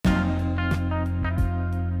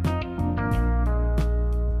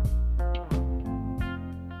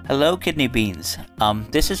Hello, kidney beans.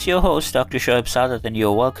 This is your host, Dr. Shoaib Sadat, and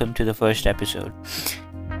you're welcome to the first episode.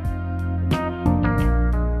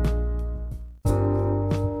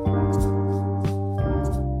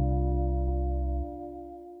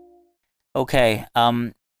 Okay,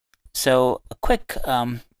 so a quick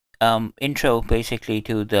intro basically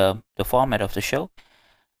to the format of the show.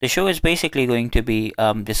 The show is basically going to be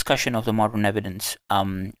discussion of the modern evidence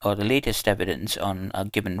or the latest evidence on a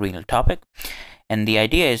given renal topic. And the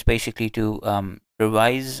idea is basically to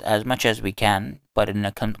revise as much as we can, but in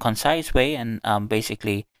a concise way and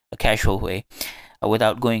basically a casual way,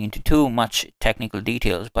 without going into too much technical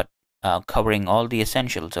details, but covering all the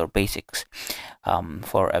essentials or basics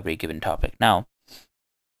for every given topic. Now,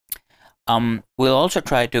 we'll also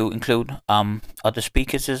try to include other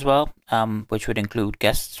speakers as well, which would include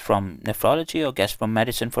guests from nephrology or guests from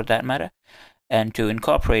medicine for that matter, and to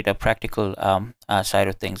incorporate a practical side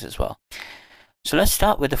of things as well. So let's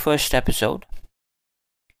start with the first episode.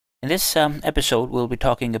 In this episode, we'll be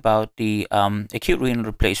talking about the acute renal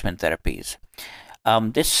replacement therapies.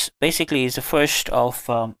 This basically is the first of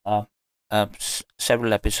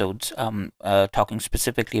several episodes talking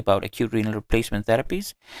specifically about acute renal replacement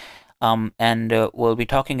therapies. And we'll be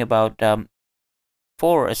talking about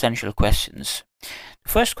 4 essential questions. The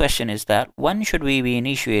first question is that when should we be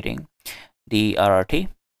initiating the RRT,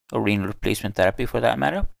 or renal replacement therapy for that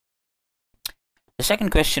matter? The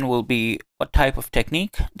second question will be what type of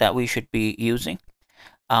technique that we should be using.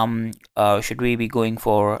 Should we be going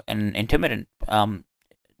for an intermittent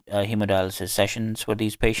hemodialysis sessions for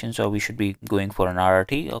these patients, or we should be going for an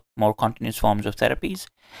RRT or more continuous forms of therapies?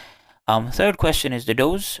 Third question is the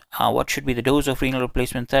dose. What should be the dose of renal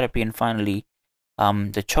replacement therapy? And finally,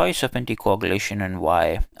 the choice of anticoagulation and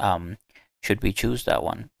why should we choose that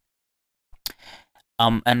one?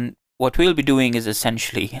 And what we'll be doing is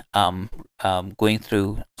essentially going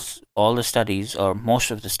through all the studies, or most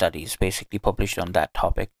of the studies basically published on that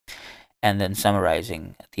topic, and then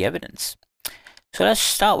summarizing the evidence. So let's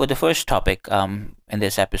start with the first topic in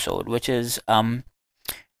this episode, which is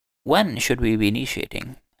when should we be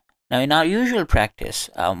initiating? Now, in our usual practice,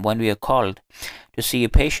 when we are called to see a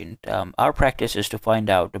patient, our practice is to find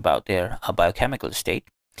out about their biochemical state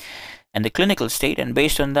and the clinical state, and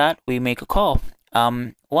based on that, we make a call.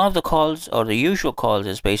 One of the calls, or the usual calls,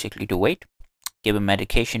 is basically to wait, give a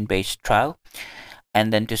medication-based trial,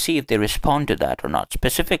 and then to see if they respond to that or not,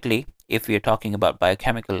 specifically if we are talking about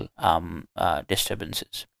biochemical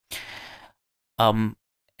disturbances.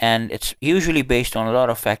 And it's usually based on a lot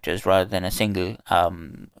of factors rather than a single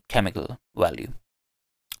chemical value.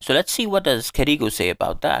 So let's see what does KDIGO say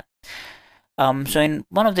about that. So in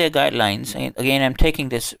one of their guidelines, again I'm taking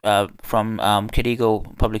this from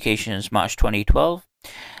KDIGO publications March 2012,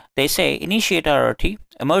 they say initiate RRT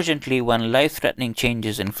emergently when life-threatening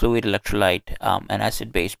changes in fluid, electrolyte, and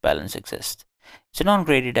acid-base balance exist. It's a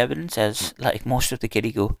non-graded evidence, as like most of the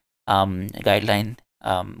KDIGO guidelines.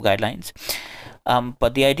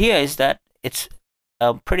 But the idea is that it's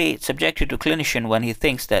pretty subjective to clinician when he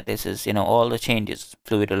thinks that this is, all the changes,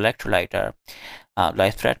 fluid, electrolyte, are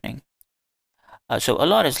life-threatening. So a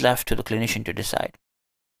lot is left to the clinician to decide.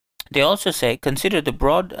 They also say consider the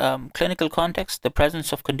broad clinical context, the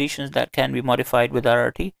presence of conditions that can be modified with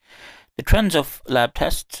RRT, the trends of lab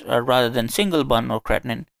tests rather than single bun or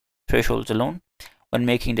creatinine thresholds alone when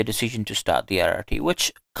making the decision to start the RRT,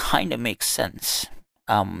 which kind of makes sense.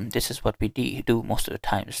 This is what we do most of the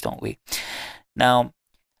times, don't we? Now,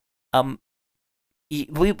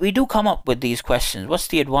 we do come up with these questions. What's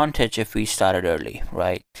the advantage if we started early,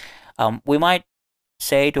 right? We might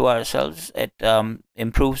say to ourselves it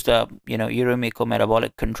improves the uremic or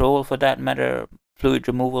metabolic control for that matter, fluid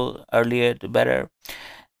removal earlier the better,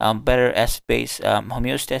 better acid-base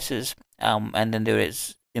homeostasis, and then there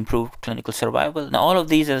is improved clinical survival. Now all of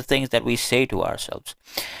these are the things that we say to ourselves,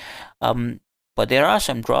 but there are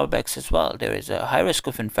some drawbacks as well. There is a high risk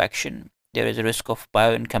of infection, there is a risk of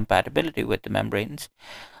bioincompatibility with the membranes,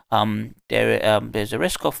 there's a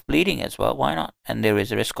risk of bleeding as well, why not, and there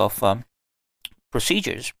is a risk of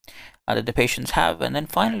procedures that the patients have, and then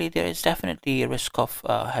finally there is definitely a risk of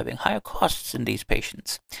having higher costs in these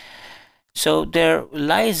patients. So there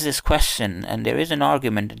lies this question, and there is an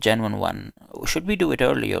argument, a genuine one: should we do it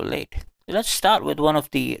early or late? Let's start with one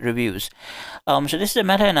of the reviews. So this is a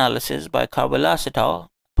meta-analysis by Carvelas et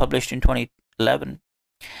al., published in 2011,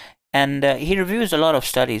 and he reviews a lot of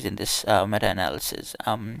studies in this meta-analysis,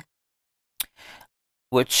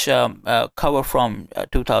 which cover from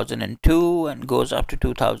 2002 and goes up to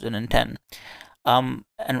 2010.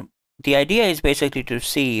 And the idea is basically to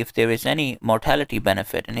see if there is any mortality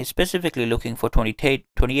benefit, and he's specifically looking for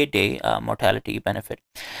 28-day mortality benefit.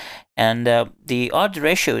 And the odds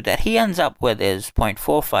ratio that he ends up with is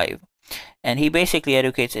 0.45. And he basically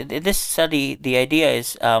educates. In this study, the idea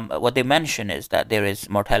is what they mention is that there is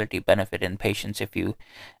mortality benefit in patients if you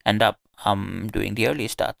end up doing the early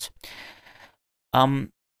starts.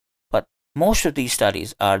 But most of these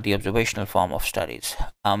studies are the observational form of studies.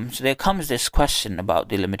 So there comes this question about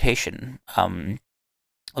the limitation of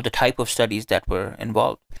the type of studies that were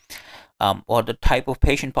involved, or the type of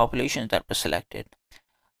patient populations that were selected.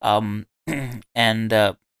 And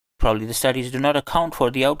probably the studies do not account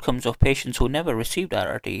for the outcomes of patients who never received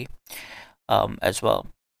RRT as well.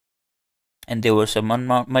 And there were some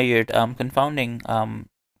unmeasured confounding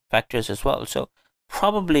factors as well. So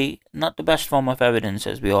probably not the best form of evidence,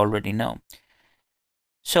 as we already know.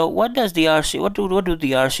 So what does the what do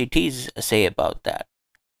the RCTs say about that?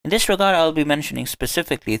 In this regard, I'll be mentioning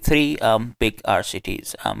specifically three big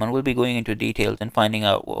RCTs, and we'll be going into details and finding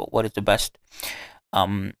out what is the best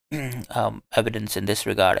evidence in this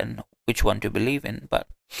regard and which one to believe in. But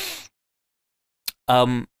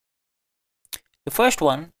the first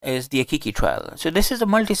one is the Akiki trial. So this is a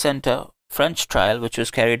multi-center French trial which was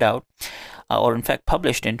carried out, or in fact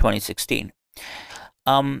published in 2016.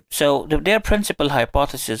 So their principal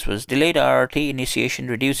hypothesis was delayed RRT initiation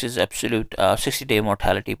reduces absolute 60-day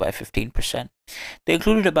mortality by 15%. They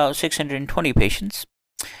included about 620 patients,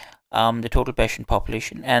 the total patient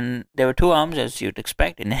population, and there were two arms, as you'd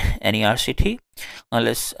expect in any RCT,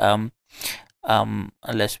 unless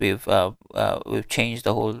we've changed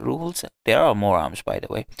the whole rules. There are more arms, by the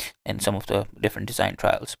way, in some of the different design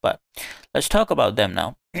trials, but let's talk about them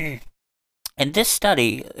now. In this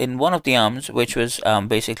study, in one of the arms, which was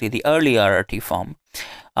basically the early RRT form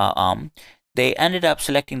arm, they ended up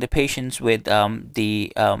selecting the patients with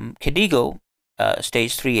the KDIGO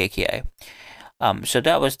stage 3 AKI. So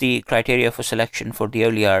that was the criteria for selection for the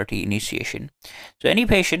early RRT initiation. So any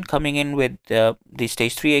patient coming in with the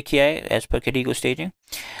stage 3 AKI as per KDIGO staging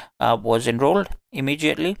was enrolled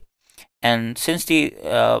immediately. And since the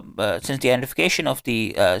identification of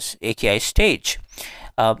the AKI stage,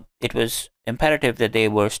 it was imperative that they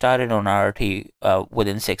were started on RRT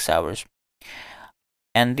within 6 hours.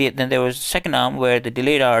 And then there was a second arm where the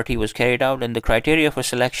delayed RRT was carried out, and the criteria for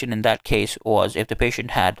selection in that case was if the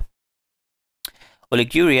patient had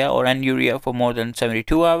oliguria or anuria for more than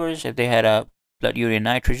 72 hours, if they had a blood urea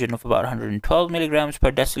nitrogen of about 112 milligrams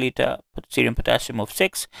per deciliter, serum potassium of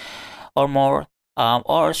 6 or more,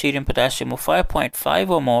 or serum potassium of 5.5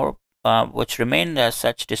 or more, which remained as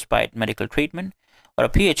such despite medical treatment, or a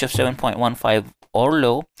pH of 7.15 or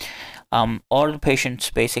low, or the patients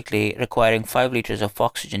basically requiring 5 liters of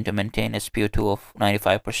oxygen to maintain SpO2 of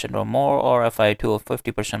 95% or more, or FiO2 of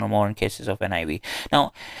 50% or more in cases of NIV.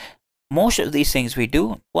 Now, most of these things we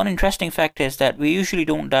do. One interesting fact is that we usually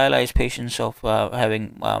don't dialyze patients of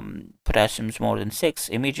having potassiums more than 6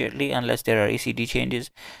 immediately unless there are ACD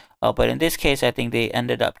changes. But in this case, I think they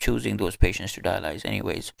ended up choosing those patients to dialyze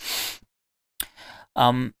anyways.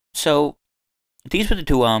 So these were the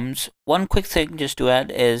two arms. One quick thing just to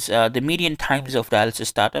add is the median times of dialysis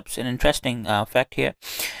startups. An interesting fact here.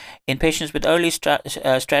 In patients with early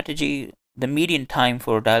strategy, the median time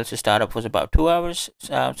for dialysis startup was about 2 hours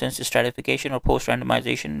since the stratification or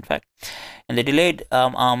post-randomization, in fact. And the delayed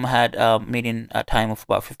arm had a median time of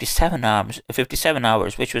about 57 hours,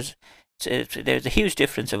 which was, there's a huge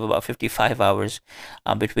difference of about 55 hours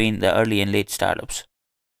between the early and late startups.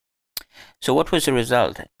 So what was the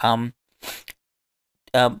result?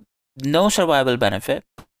 No survival benefit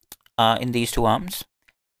in these two arms.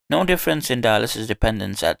 No difference in dialysis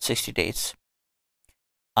dependence at 60 days.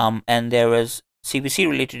 And there was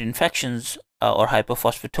CVC-related infections or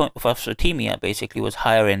hypophosphatemia basically was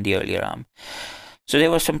higher in the earlier arm. So there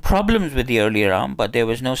were some problems with the earlier arm, but there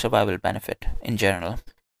was no survival benefit in general.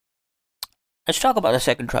 Let's talk about the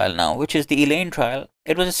second trial now, which is the ELAINE trial.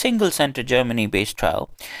 It was a single-center Germany-based trial,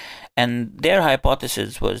 and their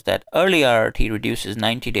hypothesis was that early RRT reduces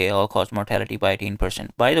 90-day all-cause mortality by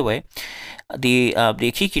 18%. By the way, the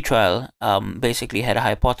Akiki trial basically had a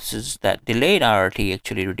hypothesis that delayed RRT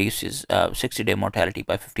actually reduces 60-day mortality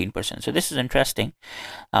by 15%. So this is interesting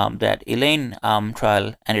that ELAINE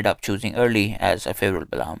trial ended up choosing early as a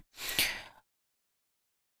favorable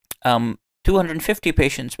arm. 250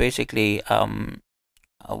 patients basically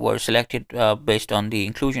were selected based on the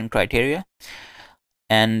inclusion criteria.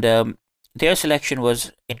 And their selection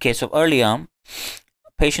was, in case of early arm,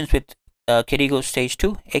 patients with KDIGO stage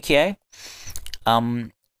 2 AKI,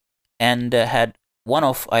 and had one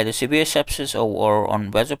of either severe sepsis or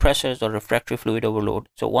on vasopressors or refractory fluid overload.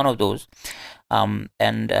 So one of those, and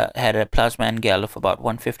had a plasma NGAL of about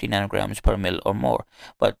 150 nanograms per mil or more.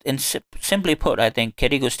 But simply put, I think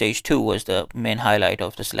KDIGO stage 2 was the main highlight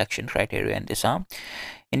of the selection criteria in this arm.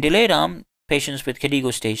 In delayed arm, patients with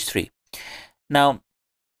KDIGO stage 3. Now,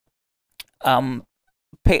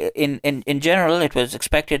 in general, it was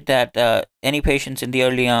expected that any patients in the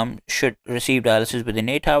early arm should receive dialysis within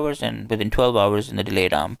 8 hours and within 12 hours in the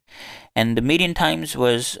delayed arm. And the median times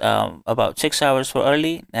was about 6 hours for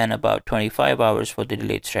early and about 25 hours for the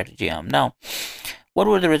delayed strategy arm. Now, what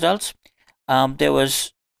were the results? There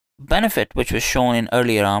was benefit which was shown in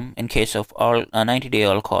earlier arm in case of all 90-day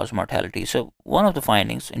all-cause mortality. So one of the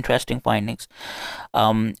findings, interesting findings,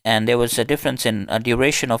 and there was a difference in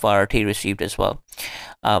duration of RRT received as well,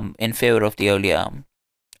 in favor of the earlier arm.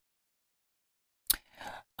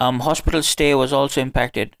 Hospital stay was also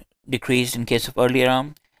impacted, decreased in case of earlier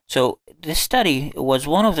arm. So this study was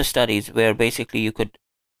one of the studies where basically you could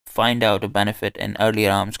find out a benefit in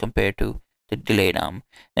earlier arms compared to the delayed arm.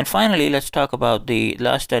 And finally, let's talk about the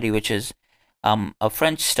last study, which is a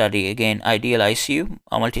French study, again, IDEAL ICU,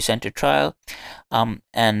 a multi-center trial,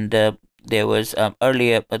 and there was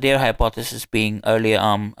earlier, their hypothesis being earlier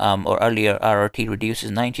arm or earlier RRT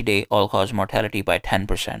reduces 90-day all-cause mortality by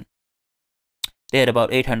 10%. They had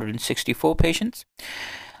about 864 patients,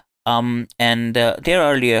 and their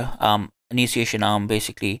earlier initiation arm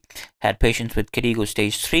basically had patients with KDIGO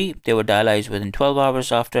stage 3. They were dialyzed within 12 hours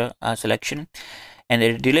after selection, and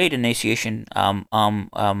the delayed initiation arm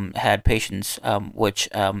had patients which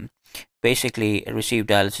basically received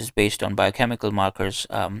dialysis based on biochemical markers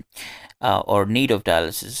or need of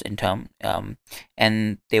dialysis in term,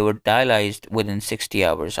 and they were dialyzed within 60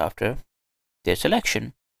 hours after their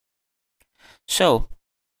selection. So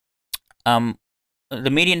the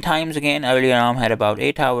median times, again, earlier arm had about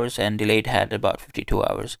 8 hours and delayed had about 52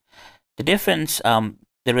 hours. The difference,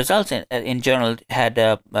 the results in general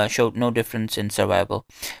had showed no difference in survival,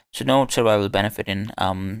 so no survival benefit in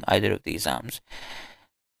either of these arms.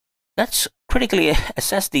 Let's critically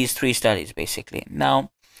assess these 3 studies basically.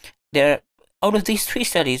 Now, out of these 3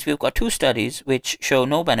 studies, we've got 2 studies which show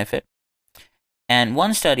no benefit, and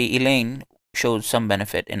one study, ELAINE, shows some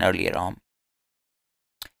benefit in earlier arm.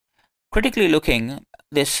 Critically looking,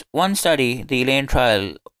 this one study, the ELAINE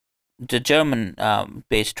trial, the German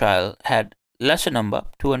based trial, had lesser number,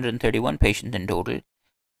 231 patients in total.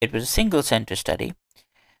 It was a single center study.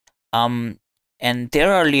 And their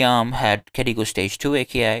early arm had KDIGO stage 2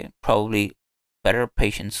 AKI, probably better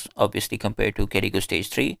patients, obviously, compared to KDIGO stage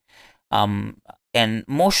 3. And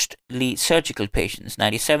mostly surgical patients,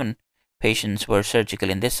 97 patients were surgical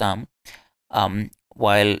in this arm,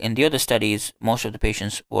 while in the other studies, most of the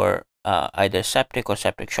patients were either septic or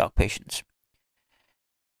septic shock patients.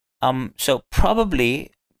 So probably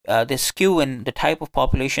the skew in the type of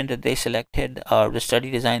population that they selected or the study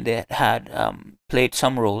design they had played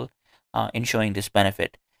some role in showing this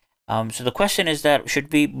benefit. So the question is that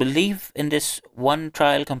should we believe in this one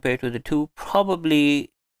trial compared to the 2? Probably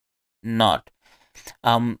not.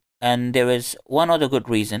 And there is one other good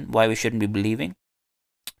reason why we shouldn't be believing,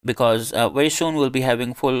 because very soon we'll be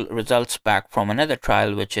having full results back from another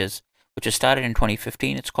trial which was started in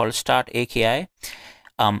 2015. It's called START AKI,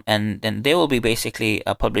 and then they will be basically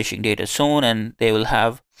publishing data soon, and they will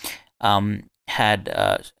have had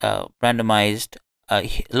randomized a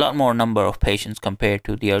lot more number of patients compared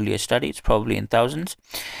to the earlier studies, probably in thousands.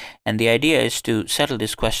 And the idea is to settle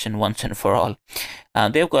this question once and for all.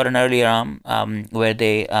 They've got an earlier arm where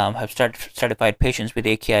they have stratified patients with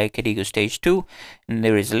AKI KDIGO stage 2, and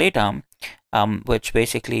there is a late arm which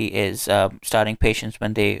basically is starting patients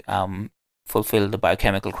when they fulfill the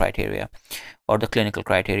biochemical criteria or the clinical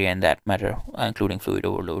criteria in that matter, including fluid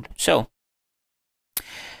overload. So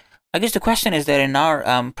I guess the question is that in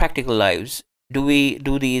our practical lives, do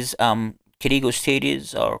these KDIGO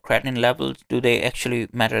stages or creatinine levels, do they actually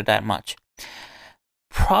matter that much?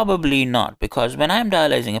 Probably not, because when I'm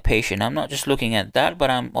dialyzing a patient, I'm not just looking at that, but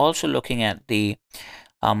I'm also looking at the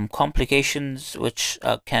complications which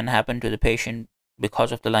can happen to the patient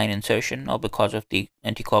because of the line insertion or because of the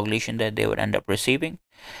anticoagulation that they would end up receiving,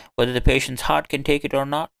 whether the patient's heart can take it or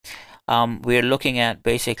not. We're looking at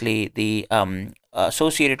basically the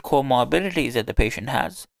associated comorbidities that the patient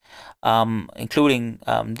has, including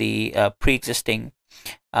the pre-existing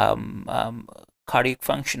cardiac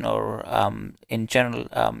function or in general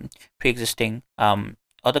pre-existing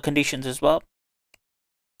other conditions as well.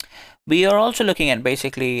 We are also looking at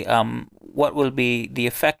basically what will be the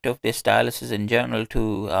effect of this dialysis in general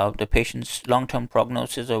to the patient's long-term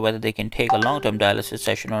prognosis, or whether they can take a long-term dialysis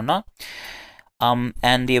session or not.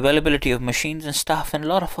 and the availability of machines and stuff and a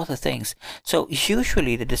lot of other things. So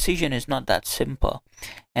usually the decision is not that simple,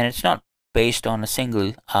 and it's not based on a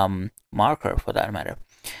single marker for that matter.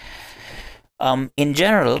 In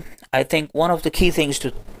general, I think one of the key things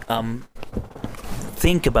to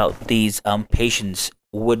think about these patients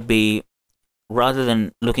would be, rather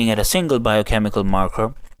than looking at a single biochemical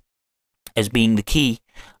marker as being the key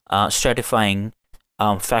stratifying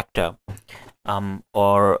factor,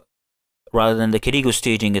 or rather than the KDIGO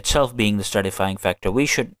staging itself being the stratifying factor, we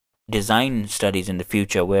should design studies in the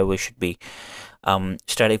future where we should be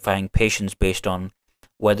stratifying patients based on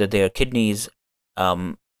whether their kidneys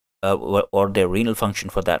or their renal function,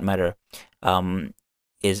 for that matter,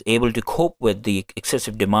 is able to cope with the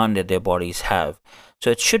excessive demand that their bodies have.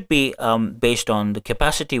 So it should be based on the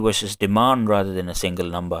capacity versus demand rather than a single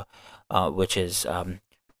number, which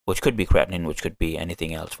could be creatinine, which could be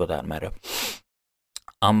anything else for that matter.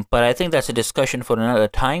 But I think that's a discussion for another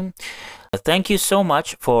time. Thank you so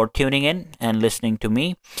much for tuning in and listening to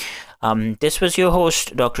me. This was your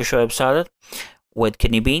host, Dr. Shoaib Saadat, with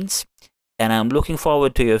Kidney Beans, and I'm looking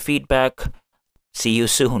forward to your feedback. See you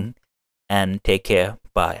soon, and take care.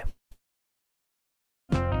 Bye.